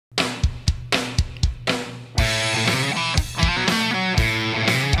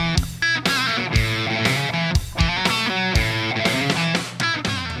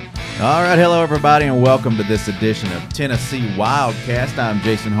All right, hello everybody, and welcome to this edition of Tennessee WildCast. I'm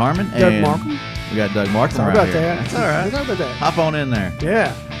Jason Harmon. Doug and Markham. We got Doug Markham Sorry right about here. that. That's all right. Sorry about that. Hop on in there.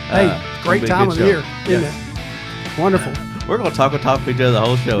 Yeah. Hey, great time of the year, isn't it? Wonderful. We're going to talk on top of each other the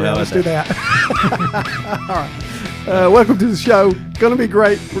whole show. Yeah, let's do that. All right. Welcome to the show. Going to be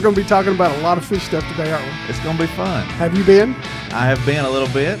great. We're going to be talking about a lot of fish stuff today, aren't we? It's going to be fun. Have you been? I have been a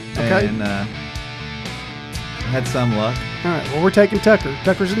little bit. Okay. And had some luck. All right. Well, we're taking Tucker.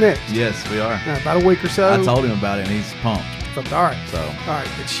 Tucker's next. Yes, we are. About a week or so. I told him about it, and he's pumped. All right. So. All right.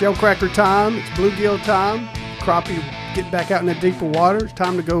 It's shellcracker time. It's bluegill time. Crappie get back out in that deeper water. It's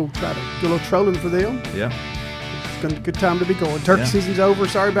time to go try to do a little trolling for them. Yeah. It's going to be a good time to be going. Turkey season's over.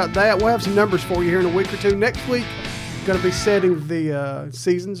 Sorry about that. We'll have some numbers for you here in a week or two. Next week, going to be setting the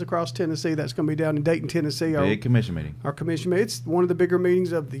seasons across Tennessee. That's going to be down in Dayton, Tennessee. Big commission meeting. Our commission meeting. It's one of the bigger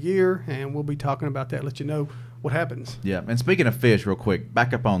meetings of the year, and we'll be talking about that, let you know what happens. Yeah, and speaking of fish, real quick,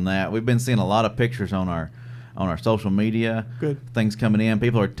 back up on that. We've been seeing a lot of pictures on our social media. Good. Things coming in.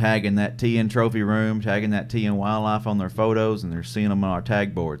 People are tagging that TN Trophy Room, tagging that TN Wildlife on their photos, and they're seeing them on our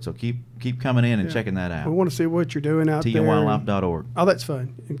tag board. So keep coming in and checking that out. We want to see what you're doing out there. TNWildlife.org. Oh, that's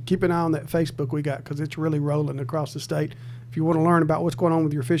fun. And keep an eye on that Facebook we got, because it's really rolling across the state. If you want to learn about what's going on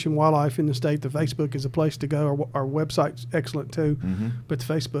with your fish and wildlife in the state, the Facebook is a place to go. Our website's excellent too. Mm-hmm. But the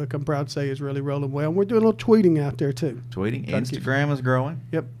Facebook, I'm proud to say, is really rolling well. And we're doing a little tweeting out there too. Tweeting. Instagram is growing.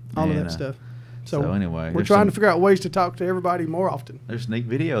 Yep. All of that stuff. So anyway, we're trying to figure out ways to talk to everybody more often. There's neat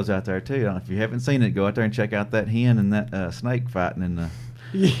videos out there too. If you haven't seen it, go out there and check out that hen and that snake fighting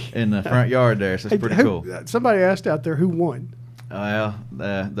in the front yard there. So it's pretty cool. Somebody asked out there who won. Well,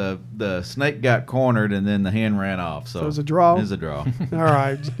 the snake got cornered and then the hen ran off. So it was a draw? It was a draw. All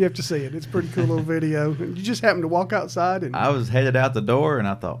right. You have to see it. It's a pretty cool little video. You just happened to walk outside. And I was headed out the door and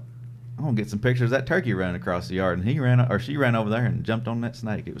I thought, I'm going to get some pictures of that turkey running across the yard. And she ran over there and jumped on that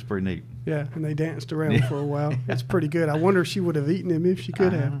snake. It was pretty neat. Yeah, and they danced around for a while. It's pretty good. I wonder if she would have eaten him if she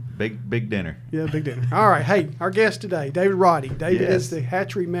could have. Big dinner. Yeah, big dinner. All right. Hey, our guest today, David Roddy. David is the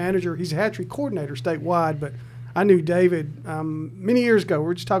hatchery manager. He's a hatchery coordinator statewide, but I knew David many years ago. We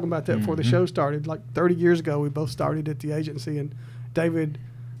were just talking about that before the show started. Like 30 years ago, we both started at the agency. And David,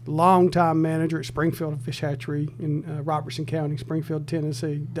 longtime manager at Springfield Fish Hatchery in Robertson County, Springfield,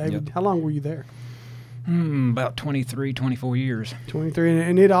 Tennessee. David, how long were you there? About 23, 24 years. 23.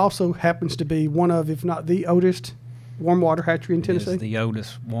 And it also happens to be one of, if not the oldest, warm water hatchery in Tennessee? It's the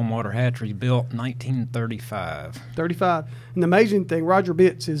oldest warm water hatchery, built in 1935. 35. And the amazing thing, Roger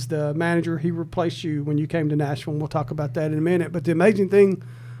Bitts is the manager. He replaced you when you came to Nashville, and we'll talk about that in a minute. But the amazing thing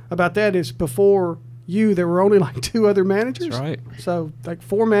about that is before you, there were only like 2 other managers. That's right. So like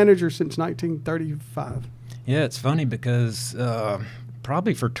 4 managers since 1935. Yeah, it's funny because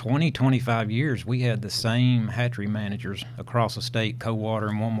probably for 20, 25 years, we had the same hatchery managers across the state, co-water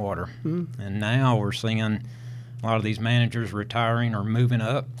and warm water. And now we're seeing a lot of these managers retiring or moving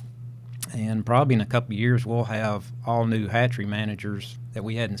up. And probably in a couple of years, we'll have all new hatchery managers that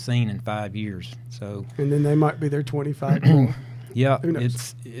we hadn't seen in 5 years. So, and then they might be there 25 more. Yeah,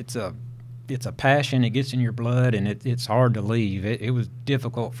 it's a passion. It gets in your blood, and it's hard to leave. It was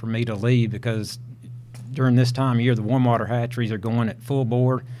difficult for me to leave because during this time of year, the warm water hatcheries are going at full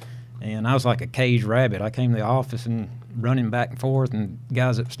bore, and I was like a caged rabbit. I came to the office and running back and forth, and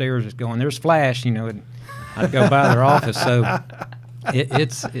guys upstairs just going, "There's Flash," and I'd go by their office. So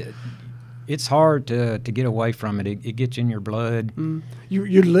it's hard to get away from it. It gets in your blood.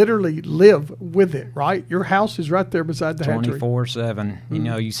 You literally live with it, right? Your house is right there beside the hatchery. 24/7. You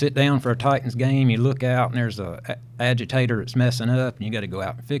know, you sit down for a Titans game, you look out, and there's a agitator that's messing up, and you got to go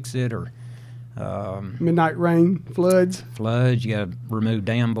out and fix it. Or midnight rain, floods. You got to remove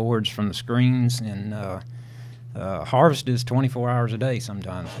dam boards from the screens, and harvest is 24 hours a day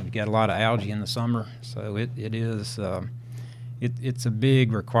sometimes. You got a lot of algae in the summer, so it is. It's a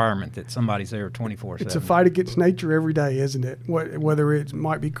big requirement that somebody's there 24/7. It's a fight against nature every day, isn't it? Whether it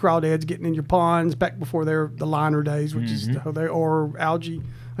might be crawdads getting in your ponds back before the liner days, which is or algae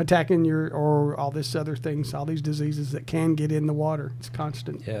attacking or all this other things, all these diseases that can get in the water. It's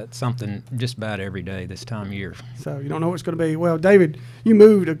constant. Yeah, it's something just about every day this time of year. So you don't know what's going to be. Well, David, you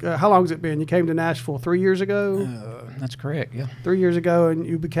moved. How long has it been? You came to Nashville 3 years ago? That's correct, yeah. 3 years ago, and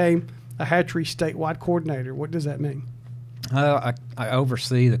you became a hatchery statewide coordinator. What does that mean? I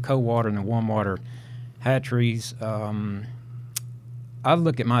oversee the co-water and the warm water hatcheries. I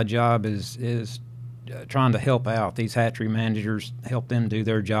look at my job as trying to help out these hatchery managers, help them do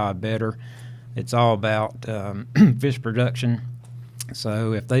their job better. It's all about fish production.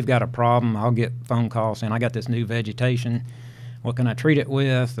 So if they've got a problem, I'll get phone calls saying, I got this new vegetation. what can I treat it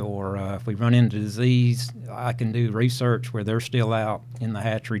with, or if we run into disease, I can do research where they're still out in the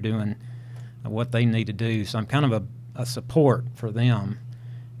hatchery doing what they need to do. So I'm kind of a support for them,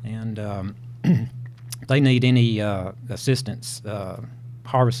 and they need any assistance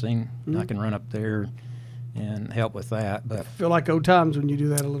harvesting. I can run up there and help with that. But feel like old times when you do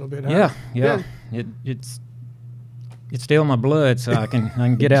that a little bit, huh? Yeah. It's still in my blood, so I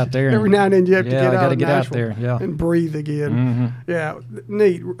can get out there. Every now and then you have to get out, get out there, and breathe again. Yeah,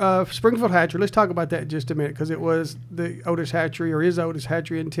 neat. Springfield Hatchery. Let's talk about that just a minute, because it was the oldest hatchery, or is the oldest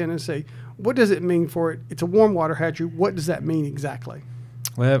hatchery in Tennessee. What does it mean for it? It's a warm water hatchery. What does that mean exactly?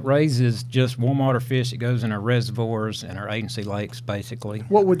 Well, it raises just warm water fish. It goes in our reservoirs and our agency lakes, basically.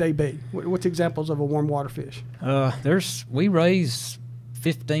 What would they be? What's examples of a warm water fish? We raise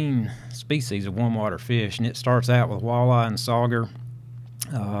 15 species of warm water fish, and it starts out with walleye and sauger,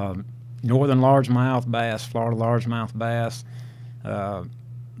 northern largemouth bass, Florida largemouth bass,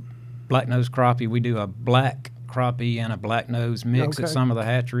 black-nosed crappie. We do a black crappie and a black-nosed mix at some of the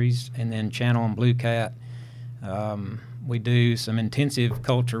hatcheries, and then channel and blue cat. We do some intensive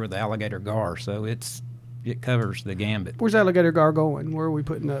culture with alligator gar, so it covers the gambit. Where's alligator gar going? Where are we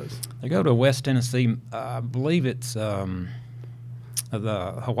putting those? They go to West Tennessee. I believe it's the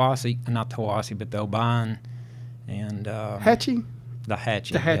Hiwassee, not the Hiwassee, but the Obion and Hatchie? The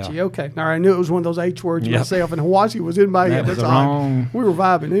Hatchie. The Hatchie, yeah. Okay. All right, I knew it was one of those H words myself, and Hiwassee was in my head. That was That's wrong. We were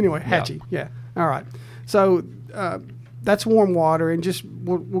vibing. Anyway, Hatchie, yeah. All right. So that's warm water, and just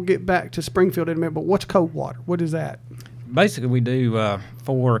we'll get back to Springfield in a minute, but what's cold water? What is that? Basically, we do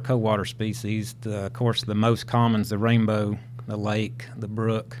 4 cold water species. Of course, the most common is the rainbow, the lake, the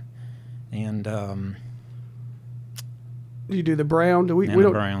brook, and you do the brown? Do we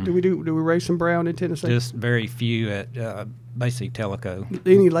raise some brown in Tennessee? Just very few at basically Tellico.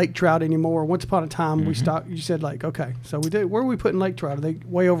 Any lake trout anymore? Once upon a time we stocked. You said lake. Okay, so we do. Where are we putting lake trout? Are they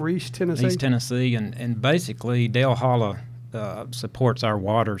way over East Tennessee? East Tennessee, and basically Dale Holla supports our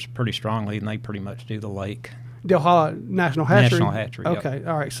waters pretty strongly, and they pretty much do the lake. Dale Holla National Hatchery. National Hatchery. Okay, yep.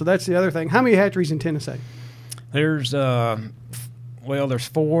 All right. So that's the other thing. How many hatcheries in Tennessee? There's there's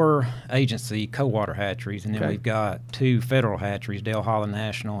 4 agency co-water hatcheries, and then we've got 2 federal hatcheries, Dale Holla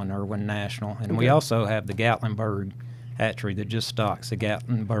National and Irwin National, and we also have the Gatlinburg hatchery that just stocks the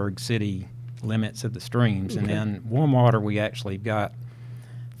Gatlinburg city limits of the streams. And then warm water, we actually got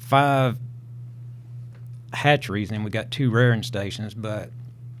 5 hatcheries, and we got 2 rearing stations, but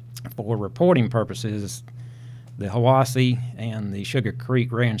for reporting purposes, the Hiwassee and the Sugar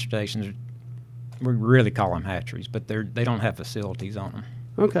Creek rearing stations, we really call them hatcheries, but they don't have facilities on them.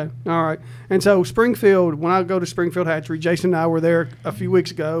 Okay, all right. And so Springfield, when I go to Springfield Hatchery, Jason and I were there a few weeks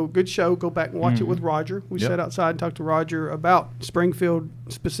ago. Good show. Go back and watch it with Roger. We sat outside and talked to Roger about Springfield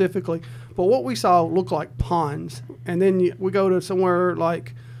specifically. But what we saw looked like ponds. And then we go to somewhere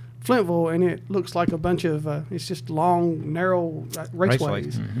like Flintville, and it looks like a bunch of, it's just long, narrow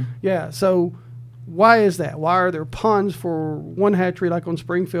raceways. Yeah, so why is that? Why are there ponds for one hatchery like on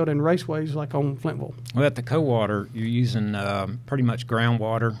Springfield and raceways like on Flintville? Well, at the co-water, you're using pretty much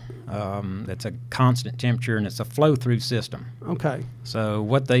groundwater. That's a constant temperature, and it's a flow-through system. Okay. So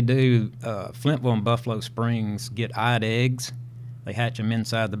what they do, Flintville and Buffalo Springs get eyed eggs. They hatch them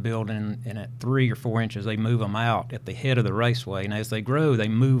inside the building, and at 3 or 4 inches, they move them out at the head of the raceway. And as they grow, they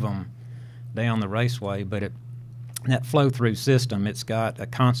move them down the raceway. But that flow-through system, it's got a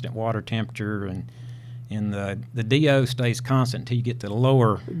constant water temperature, and the DO stays constant until you get to the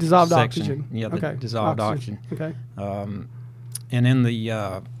lower dissolved section. Oxygen. Yeah, the dissolved oxygen. Okay. And in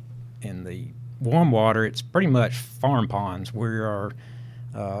the warm water, it's pretty much farm ponds. We are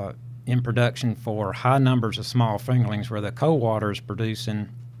in production for high numbers of small fingerlings, where the cold water is producing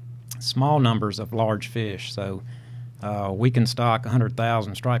small numbers of large fish. So we can stock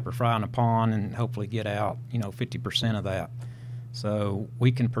 100,000 striper fry in a pond and hopefully get out 50% of that. So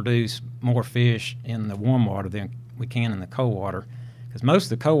we can produce more fish in the warm water than we can in the cold water, because most of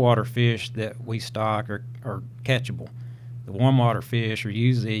the cold water fish that we stock are catchable. The warm water fish are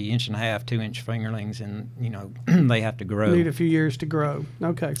usually 1.5 to 2-inch fingerlings, and they have to grow. Need a few years to grow.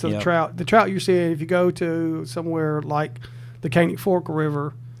 Okay, so Yep. the trout you're seeing, if you go to somewhere like the Canic Fork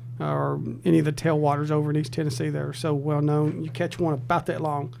River or any of the tailwaters over in East Tennessee, that are so well known, you catch one about that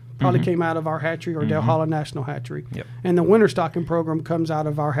long. Probably came out of our hatchery or Dale Holla National Hatchery. Yep. And the winter stocking program comes out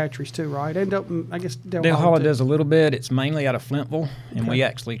of our hatcheries too, right? End up, I guess Dale Holla does a little bit. It's mainly out of Flintville, and we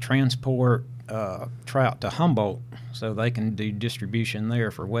actually transport trout to Humboldt so they can do distribution there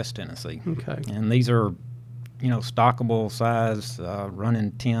for West Tennessee. Okay. And these are, stockable size,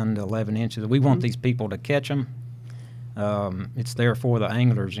 running 10 to 11 inches. We want these people to catch them. It's there for the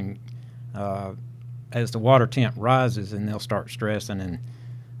anglers, and as the water temp rises, and they'll start stressing and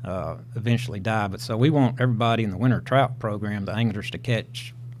eventually die. But so we want everybody in the winter trout program, the anglers, to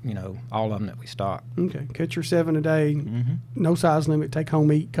catch, all of them that we stock. Okay, catch your 7 a day, no size limit, take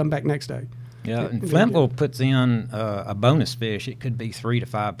home, eat, come back next day. Yeah, and Flintville puts in a bonus fish. It could be 3 to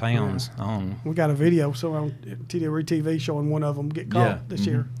 5 pounds on. We got a video on TWRA TV showing one of them get caught this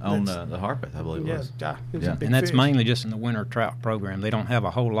year. On the Harpeth, I believe it was. Yeah, it's a big and that's fish. mainly just in the winter trout program. They don't have a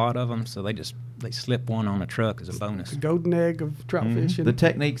whole lot of them, so they slip one on a truck as a bonus. The golden egg of trout fishing. The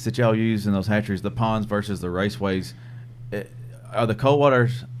techniques that y'all use in those hatcheries, the ponds versus the raceways, are the cold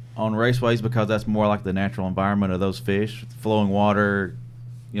waters on raceways because that's more like the natural environment of those fish, flowing water,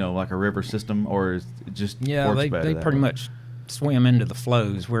 like a river system, or is it just works better they that pretty way? much swim into the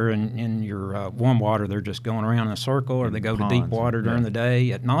flows, where in your warm water they're just going around in a circle, or they go to deep water during the day.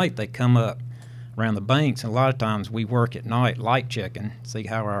 At night they come up around the banks, and a lot of times we work at night light checking, see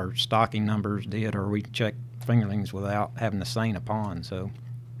how our stocking numbers did, or we check fingerlings without having to seine a pond. So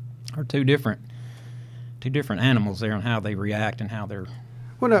are two different animals there, and how they react and how they're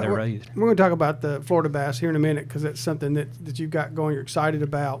raised. We're going to talk about the Florida bass here in a minute, because that's something that you've got going. You're excited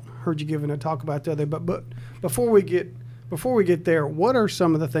about. Heard you giving a talk about the other. But before we get there, what are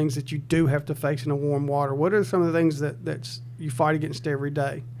some of the things that you do have to face in the warm water? What are some of the things that you fight against every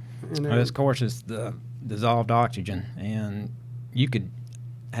day? Well, of course, it's the dissolved oxygen, and you could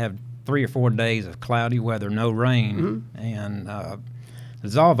have 3 or 4 days of cloudy weather, no rain, and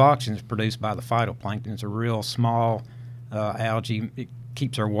dissolved oxygen is produced by the phytoplankton. It's a real small algae. It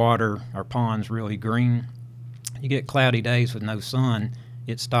keeps our ponds really green. You get cloudy days with no sun,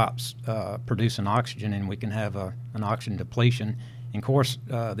 it stops producing oxygen, and we can have an oxygen depletion. And of course,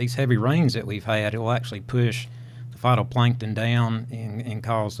 these heavy rains that we've had, it will actually push the phytoplankton down and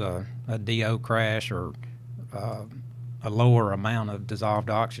cause a DO crash, or a lower amount of dissolved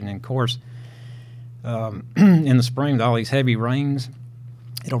oxygen. And of course, in the spring, with all these heavy rains,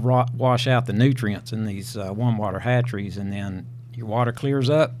 it'll wash out the nutrients in these warm water hatcheries, and then your water clears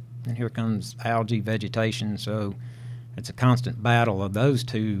up, and here comes algae vegetation. So it's a constant battle of those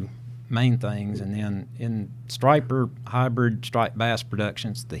two main things. And then in striper, hybrid, striped bass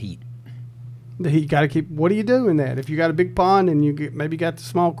productions, the heat. The heat, got to keep. What do you do in that? If you got a big pond and you maybe got the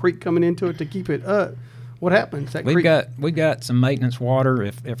small creek coming into it to keep it up, what happens? We got some maintenance water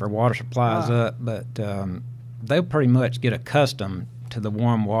if our water supply is up, but they'll pretty much get accustomed to the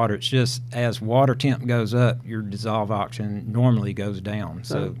warm water. It's just as water temp goes up, your dissolved oxygen normally goes down.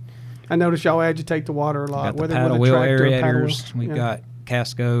 So I notice y'all agitate the water a lot. Got the paddle wheel aerators. We've got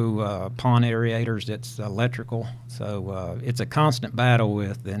Casco pond aerators that's electrical. So it's a constant battle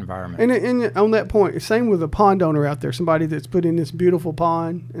with the environment. And on that point, same with a pond owner out there, somebody that's put in this beautiful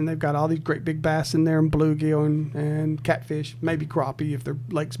pond, and they've got all these great big bass in there, and bluegill and catfish, maybe crappie if their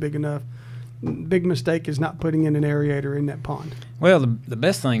lake's big enough. Big mistake is not putting in an aerator in that pond. Well, the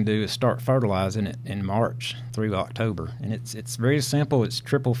best thing to do is start fertilizing it in March through October. And it's very simple. It's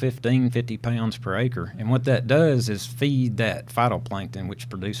triple 15, 50 pounds per acre. And what that does is feed that phytoplankton, which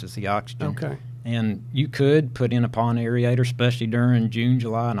produces the oxygen. Okay. And you could put in a pond aerator, especially during June,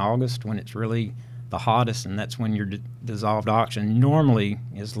 July, and August, when it's really the hottest, and that's when your dissolved oxygen normally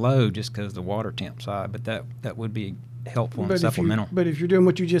is low, just because the water temp's high. But that would be helpful and supplemental. But if you're doing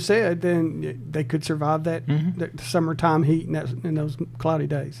what you just said, then they could survive that summertime heat in those cloudy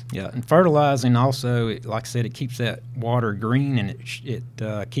days. Yeah, and fertilizing also, like I said, it keeps that water green, and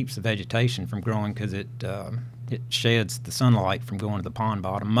it keeps the vegetation from growing, because it sheds the sunlight from going to the pond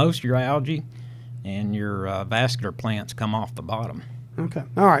bottom. Most of your algae and your vascular plants come off the bottom. Okay.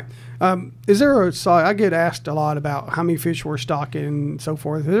 All right. Is there I get asked a lot about how many fish we're stocking and so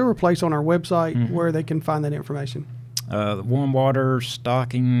forth. Is there a place on our website where they can find that information? The warm water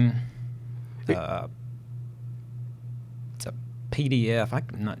stocking, it's a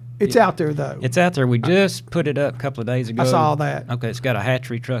PDF. It's out there, though. It's out there. We just put it up a couple of days ago. I saw that. Okay, it's got a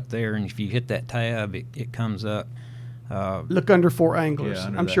hatchery truck there, and if you hit that tab, it comes up. Look under 4 anglers.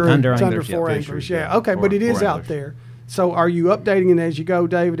 Yeah, I'm sure under it's under anglers, 4 yeah, anglers. fisheries, Yeah. yeah. Okay, but it is Four out anglers. there. So are you updating it as you go,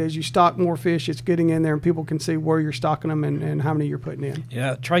 David? As you stock more fish, it's getting in there, and people can see where you're stocking them and how many you're putting in.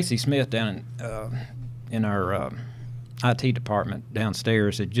 Yeah, Tracy Smith down in our IT department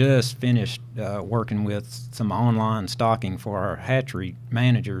downstairs had just finished working with some online stocking for our hatchery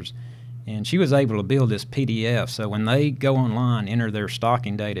managers, and she was able to build this PDF. So when they go online, enter their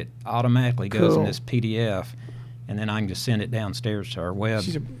stocking date, it automatically goes in this PDF, and then I can just send it downstairs to our web.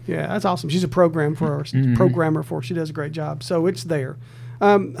 That's awesome. She's a programmer for us. She does a great job. So it's there.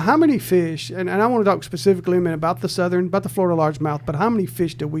 How many fish, and I want to talk specifically a minute about the Florida largemouth, but how many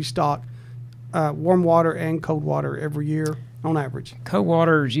fish do we stock warm water and cold water every year? on average?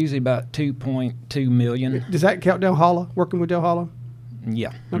 Coldwater is usually about 2.2 million. Does that count Del Holla, working with Del Holla?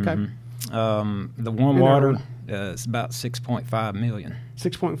 Yeah. Okay. The warm water is about 6.5 million.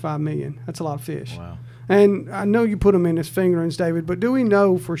 6.5 million. That's a lot of fish. Wow. And I know you put them in as fingerlings, David, but do we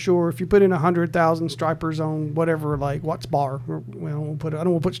know for sure if you put in 100,000 stripers on whatever, like Watts Bar, well, I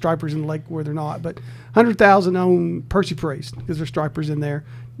don't want to put stripers in the lake where they're not, but 100,000 on Percy Priest because there's stripers in there.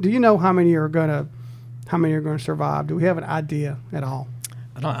 Do you know how many are gonna survive? Do we have an idea at all?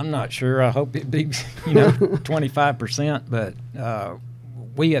 I'm not sure. I hope it be 25%, but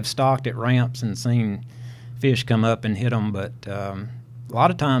we have stocked at ramps and seen fish come up and hit them, but a lot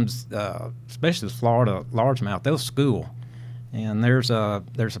of times, especially the Florida largemouth, they'll school. And there's a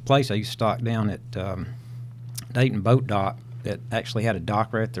place I used to stock down at Dayton Boat Dock that actually had a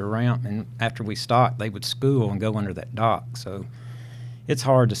dock right at their ramp, and after we stocked, they would school and go under that dock. So it's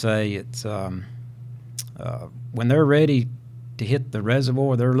hard to say. It's when they're ready to hit the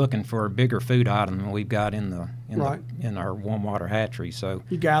reservoir, they're looking for a bigger food item than we've got in our warm water hatchery. So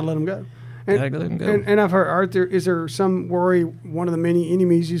you gotta let them go. And I've heard, is there some worry one of the many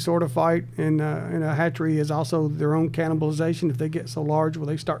enemies you sort of fight in a hatchery is also their own cannibalization? If they get so large, will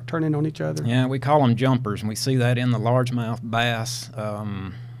they start turning on each other? Yeah, we call them jumpers, and we see that in the largemouth bass.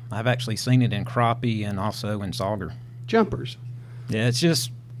 I've actually seen it in crappie and also in sauger. Jumpers? Yeah,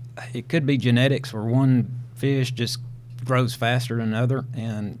 it could be genetics where one fish just grows faster than another,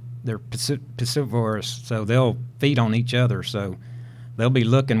 and they're piscivorous, so they'll feed on each other. So they'll be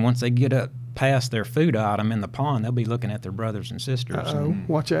looking, once they get up past their food item in the pond, they'll be looking at their brothers and sisters. Uh-oh,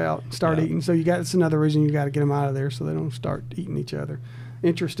 watch out. Start eating. So that's another reason you got to get them out of there so they don't start eating each other.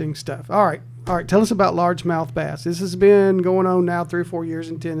 Interesting stuff. All right. Tell us about largemouth bass. This has been going on now 3 or 4 years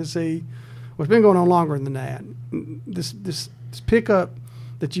in Tennessee. Well, it's been going on longer than that. This pickup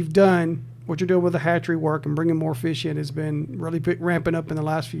that you've done, what you're doing with the hatchery work and bringing more fish in, has been really ramping up in the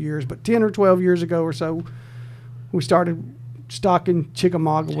last few years. But 10 or 12 years ago or so, we started stocking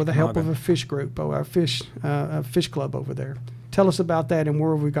Chickamauga with the help of a fish group, or a fish club over there. Tell us about that and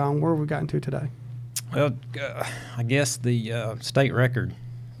where have we gone? Where have we gotten to today? Well, I guess the state record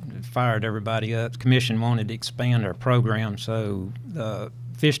fired everybody up. The commission wanted to expand our program, so the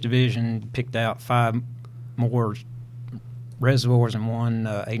fish division picked out 5 more reservoirs and 1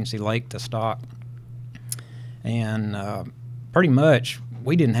 agency lake to stock. And pretty much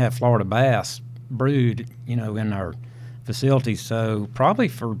we didn't have Florida bass brood, in our facilities, so probably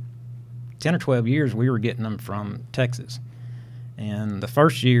for 10 or 12 years we were getting them from Texas. And the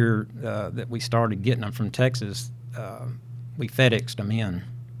first year that we started getting them from Texas, we FedExed them in,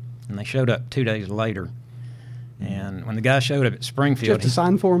 and they showed up 2 days later. And when the guy showed up at Springfield, you have to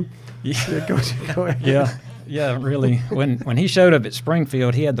sign for him. Yeah, go ahead. Yeah, really. When he showed up at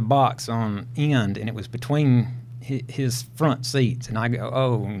Springfield, he had the box on end, and it was between his front seats. And I go,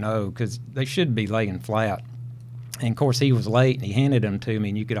 oh no, because they should be laying flat. And of course, he was late, and he handed them to me,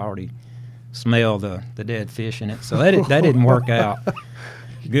 and you could already smell the dead fish in it. So that didn't work out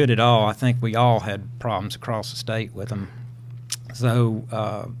good at all. I think we all had problems across the state with them.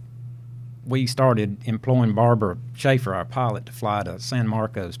 So we started employing Barbara Schaefer, our pilot, to fly to San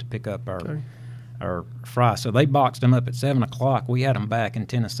Marcos to pick up our fry. So they boxed them up at 7 o'clock. We had them back in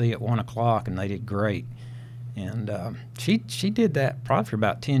Tennessee at 1 o'clock, and they did great. And she did that probably for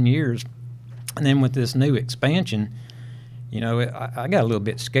about 10 years. And then with this new expansion, I got a little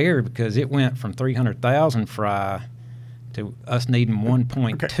bit scared because it went from 300,000 fry to us needing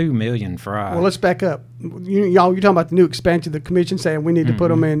 1.2 million fry. Well, let's back up. You're talking about the new expansion. The commission saying we need to put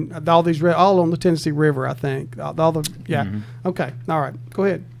them in all on the Tennessee River, I think. Okay. All right. Go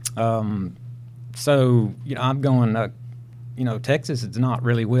ahead. So I'm going. Texas is not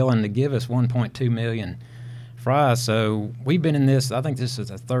really willing to give us 1.2 million fry. So we've been in this. I think this is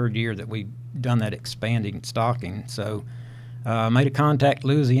the 3rd year that we've done that expanding stocking. So made a contact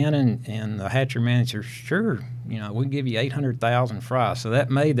Louisiana, and the hatchery manager, sure, we'll give you 800,000 fry. So that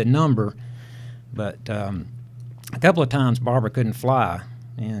made the number, but a couple of times Barbara couldn't fly,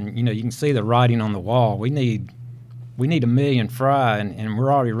 and you can see the writing on the wall. We need 1 million fry, and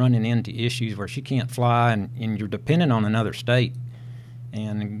we're already running into issues where she can't fly, and you're dependent on another state.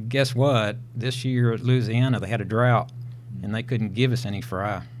 And guess what? This year at Louisiana they had a drought, and they couldn't give us any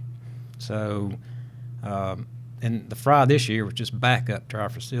fry. So, and the fry this year was just back up to our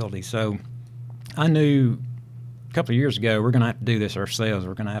facility. So I knew a couple of years ago we're going to have to do this ourselves.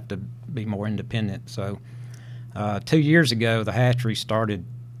 We're going to have to be more independent. So 2 years ago the hatchery started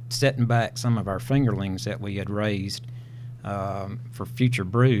setting back some of our fingerlings that we had raised for future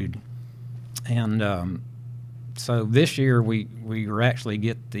brood. And so this year we were actually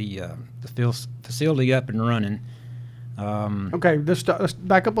get the facility up and running. Okay, let's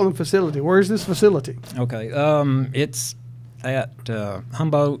back up on the facility. Where is this facility? Okay, it's at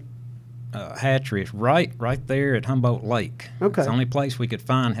Humboldt Hatchery. It's right there at Humboldt Lake. Okay. It's the only place we could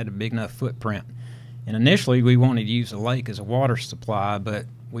find had a big enough footprint. And initially we wanted to use the lake as a water supply, but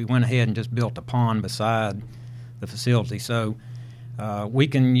we went ahead and just built a pond beside the facility. So we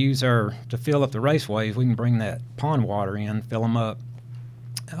can use to fill up the raceways, we can bring that pond water in, fill them up,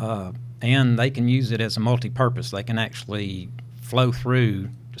 and they can use it as a multi-purpose. They can actually flow through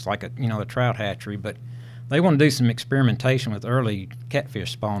just like a trout hatchery, but they want to do some experimentation with early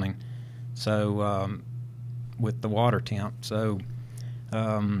catfish spawning. So with the water temp. So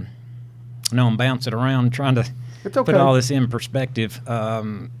I know I'm bouncing around trying to put all this in perspective.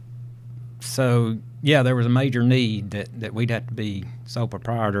 So yeah, there was a major need that we'd have to be sole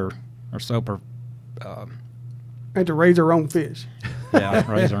proprietor or and to raise our own fish. Yeah,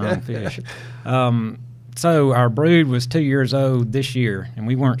 raise our own fish. So our brood was 2 years old this year, and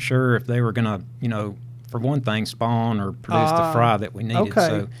we weren't sure if they were going to, for one thing, spawn or produce the fry that we needed. Okay.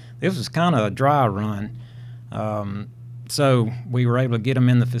 So this was kind of a dry run. So we were able to get them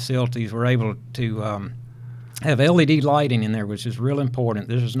in the facilities. We're able to have LED lighting in there, which is real important.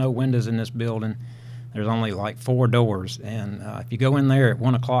 There's no windows in this building. There's only like 4 doors, and if you go in there at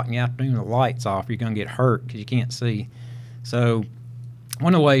 1 o'clock in the afternoon, the lights off, you're going to get hurt because you can't see. So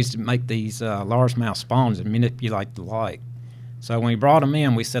one of the ways to make these largemouth spawns is manipulate the light. So when we brought them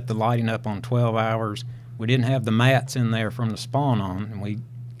in, we set the lighting up on 12 hours. We didn't have the mats in there from the spawn on, and we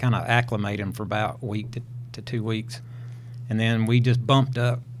kind of acclimated them for about a week to 2 weeks. And then we just bumped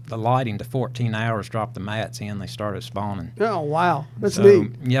up the lighting to 14 hours, dropped the mats in, they started spawning. Oh, wow. That's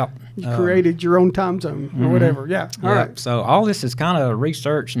neat. Yep. You created your own time zone or whatever. Yeah. All right. So all this is kind of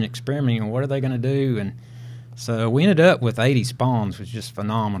research and experimenting. What are they going to do? And so we ended up with 80 spawns, which is just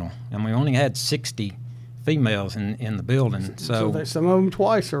phenomenal. And we only had 60 females in the building. So some of them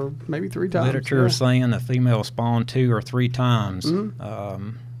twice or maybe 3 times. Literature is saying a female spawn 2 or 3 times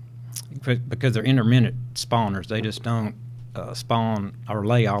because they're intermittent spawners. They just don't spawn or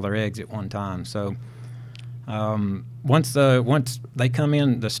lay all their eggs at one time. So once they come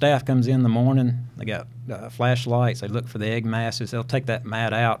in, the staff comes in the morning. They got flashlights. They look for the egg masses. They'll take that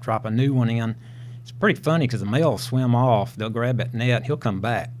mat out, drop a new one in. It's pretty funny because the male will swim off. They'll grab that net. He'll come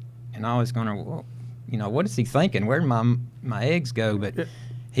back, and I was going to, well, what is he thinking? Where did my eggs go? But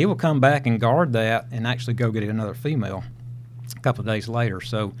he will come back and guard that and actually go get another female a couple of days later.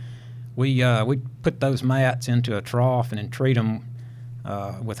 So we put those mats into a trough and then treat them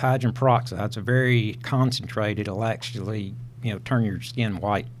with hydrogen peroxide. It's a very concentrated. It'll actually turn your skin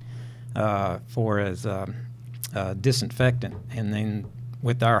white as disinfectant. And then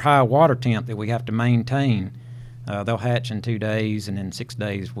with our high water temp that we have to maintain, they'll hatch in 2 days, and in 6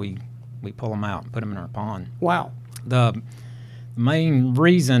 days we pull them out and put them in our pond. Wow. The main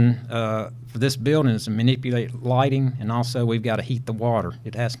reason for this building is to manipulate lighting, and also we've got to heat the water.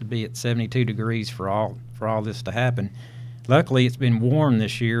 It has to be at 72 degrees for all this to happen. Luckily, it's been warm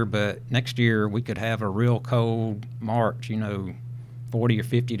this year, but next year we could have a real cold March, 40 or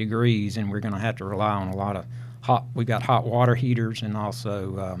 50 degrees, and we're going to have to rely on a lot of we've got hot water heaters and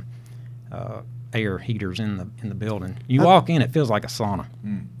also air heaters in the building. You walk in, it feels like a sauna.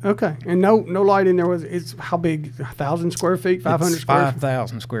 Okay, and no light in there. It's how big? 1,000 square feet? 500 square feet?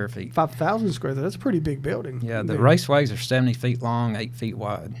 5,000 square feet. 5,000 square feet. That's a pretty big building. Yeah, the raceways are 70 feet long, 8 feet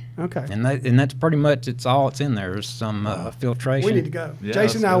wide. Okay, and that's pretty much all it's in there. There's some filtration. We need to go. Yeah,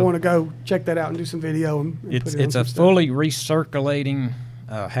 Jason and I want to go check that out and do some video. And it's a fully recirculating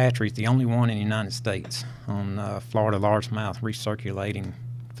hatchery. It's the only one in the United States on Florida largemouth recirculating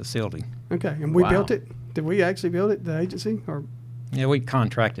facility. Okay, and we built it. Did we actually build it, the agency? Or yeah, we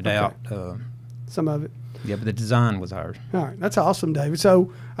contracted out some of it. Yeah, but the design was ours. All right, that's awesome, David.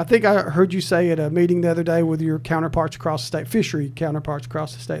 So I think I heard you say at a meeting the other day with your counterparts across the state, fishery counterparts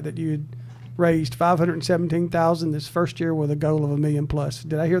across the state, that you had raised $517,000 this first year with a goal of $1 million plus.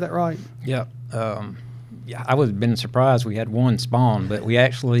 Did I hear that right? Yeah. Yeah, I would have been surprised we had one spawn, but we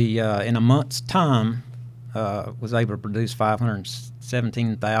actually, in a month's time, was able to produce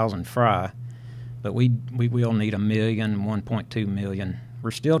 517,000 fry, but we will need $1 million, 1.2 million.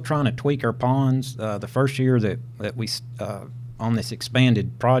 We're still trying to tweak our ponds. The first year that we on this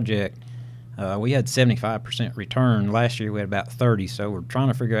expanded project, we had 75% return. Last year we had about 30, so we're trying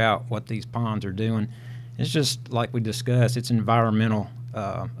to figure out what these ponds are doing. It's just like we discussed, it's environmental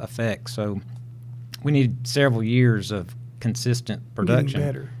effects. So we need several years of consistent production.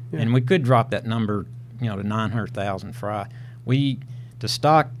 Getting better. Yeah. And we could drop that number, to 900,000 fry. To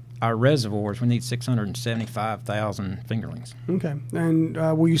stock our reservoirs, we need 675,000 fingerlings. Okay. And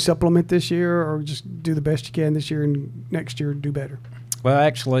will you supplement this year, or just do the best you can this year and next year do better? Well,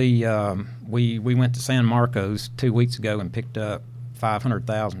 actually, we went to San Marcos 2 weeks ago and picked up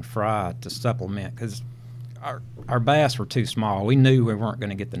 500,000 fry to supplement because our bass were too small. We knew we weren't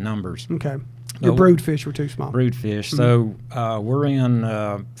going to get the numbers. Okay. Your brood fish were too small. Brood fish. So we're in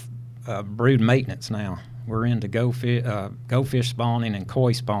brood maintenance now. We're into go fish spawning and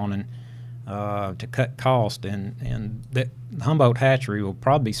koi spawning to cut cost. And the Humboldt hatchery will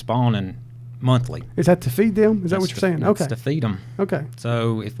probably be spawning monthly. Is that to feed them? Is that what you're saying? Okay. To feed them. Okay.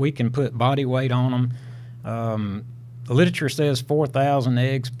 So if we can put body weight on them, the literature says 4,000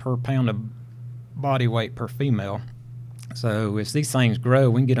 eggs per pound of body weight per female. So as these things grow,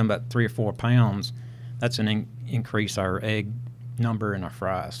 we can get them about 3 or 4 pounds. That's an increase our egg number in our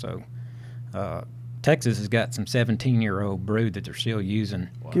fry. So Texas has got some 17-year-old brood that they're still using,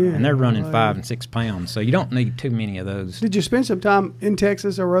 and they're running 5 and 6 pounds. So you don't need too many of those. Did you spend some time in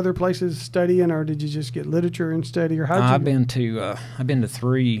Texas or other places studying, or did you just get literature and study, or how? I've been to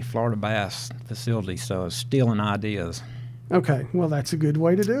 3 Florida bass facilities, so I was stealing ideas. Okay, well, that's a good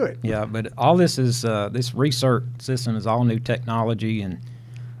way to do it. Yeah, but all this is this research system is all new technology, and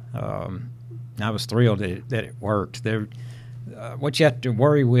I was thrilled that it worked. What you have to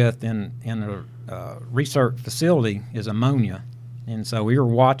worry with in a research facility is ammonia, and so we were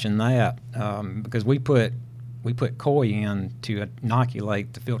watching that because we put koi in to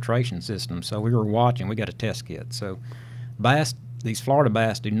inoculate the filtration system. So we were watching. We got a test kit. So these Florida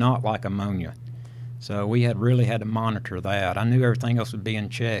bass do not like ammonia. So we really had to monitor that. I knew everything else would be in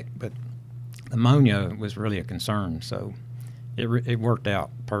check, but ammonia was really a concern. So it worked out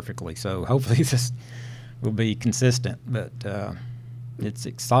perfectly. So hopefully this will be consistent, but it's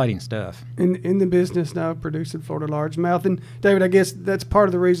exciting stuff. In the business now, producing Florida largemouth. And David, I guess that's part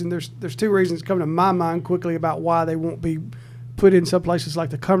of the reason. There's 2 reasons coming to my mind quickly about why they won't be put in some places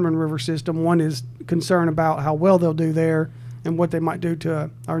like the Cumberland River system. One is concern about how well they'll do there and what they might do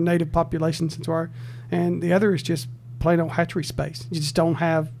to our native population and the other is just plain old hatchery space. You just don't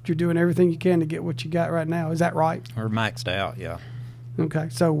have. You're doing everything you can to get what you got right now. Is that right? We're maxed out, yeah. Okay,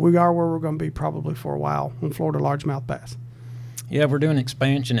 so we are where we're going to be probably for a while on Florida largemouth bass. Yeah, we're doing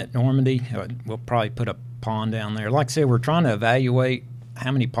expansion at Normandy. We'll probably put a pond down there. Like I said, we're trying to evaluate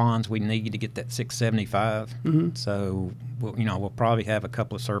how many ponds we need to get that 675. So we'll probably have a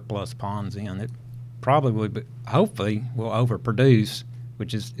couple of surplus ponds in. It probably would, but hopefully we'll overproduce,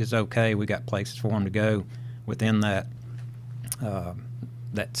 which is okay. We got places for them to go within that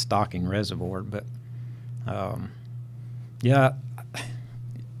stocking reservoir. But yeah,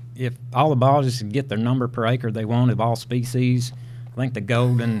 if all the biologists can get their number per acre they want of all species, I think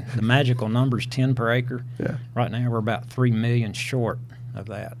the magical number is 10 per acre. Yeah. Right now we're about 3 million short of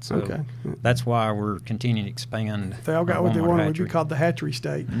that. So that's why we're continuing to expand. If they all got what they wanted, we'd be called the hatchery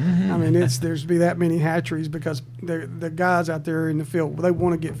state. I mean, there's be that many hatcheries because the guys out there in the field, they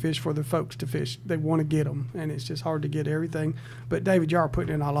want to get fish for the folks to fish. They want to get them, and it's just hard to get everything. But David, y'all are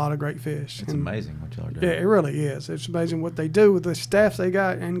putting in a lot of great fish. It's amazing what y'all are doing. Yeah, it really is. It's amazing what they do with the staffs they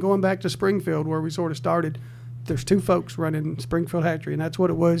got. And going back to Springfield, where we sort of started, there's 2 folks running Springfield Hatchery, and that's what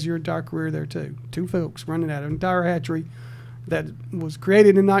it was your entire career there too. 2 folks running that entire hatchery that was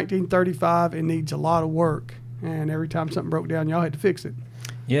created in 1935 and needs a lot of work. And every time something broke down, y'all had to fix it.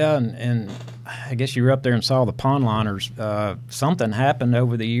 Yeah, and I guess you were up there and saw the pond liners. Something happened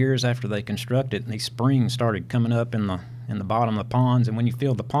over the years after they constructed, and these springs started coming up in the bottom of the ponds. And when you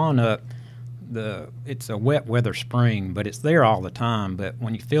fill the pond up, it's a wet weather spring, but it's there all the time. But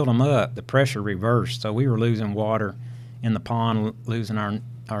when you filled them up, the pressure reversed, so we were losing water in the pond, losing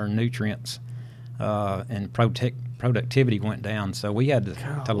our nutrients, and productivity went down. So we had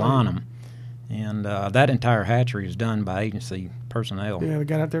to line them, and that entire hatchery is done by agency personnel. Yeah, we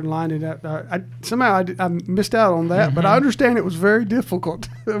got out there and lined it up. I missed out on that, but I understand it was very difficult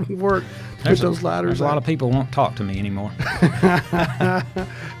work to put those liners. A lot of people won't talk to me anymore.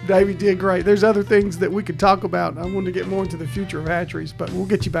 Davey did great. There's other things that we could talk about. I wanted to get more into the future of hatcheries, but we'll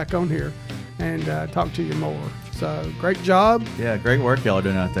get you back on here and talk to you more. So great job. Yeah, great work y'all are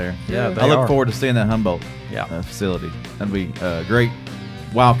doing out there. Yeah, I look forward to seeing that Humboldt Yeah. facility. That'd be a great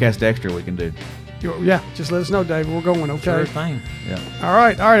WildCast extra we can do. Yeah, just let us know, David. We're going, okay? Sure thing. Yeah. All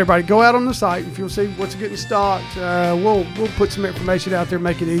right, everybody. Go out on the site if you'll see what's getting stocked. We'll put some information out there,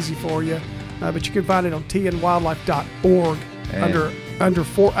 make it easy for you. But you can find it on tnwildlife.org under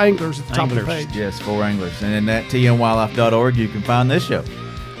 4 anglers at the top of the page. Yes, 4 anglers. And in that tnwildlife.org, you can find this show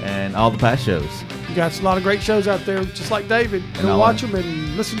and all the past shows. You got a lot of great shows out there, just like David. Go watch them and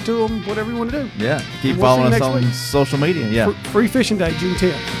listen to them, whatever you want to do. Yeah. Keep And we'll see following you us next on week. social media. Yeah. Free Fishing Day, June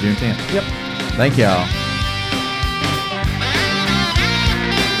 10th. June 10th. Yep. Thank y'all.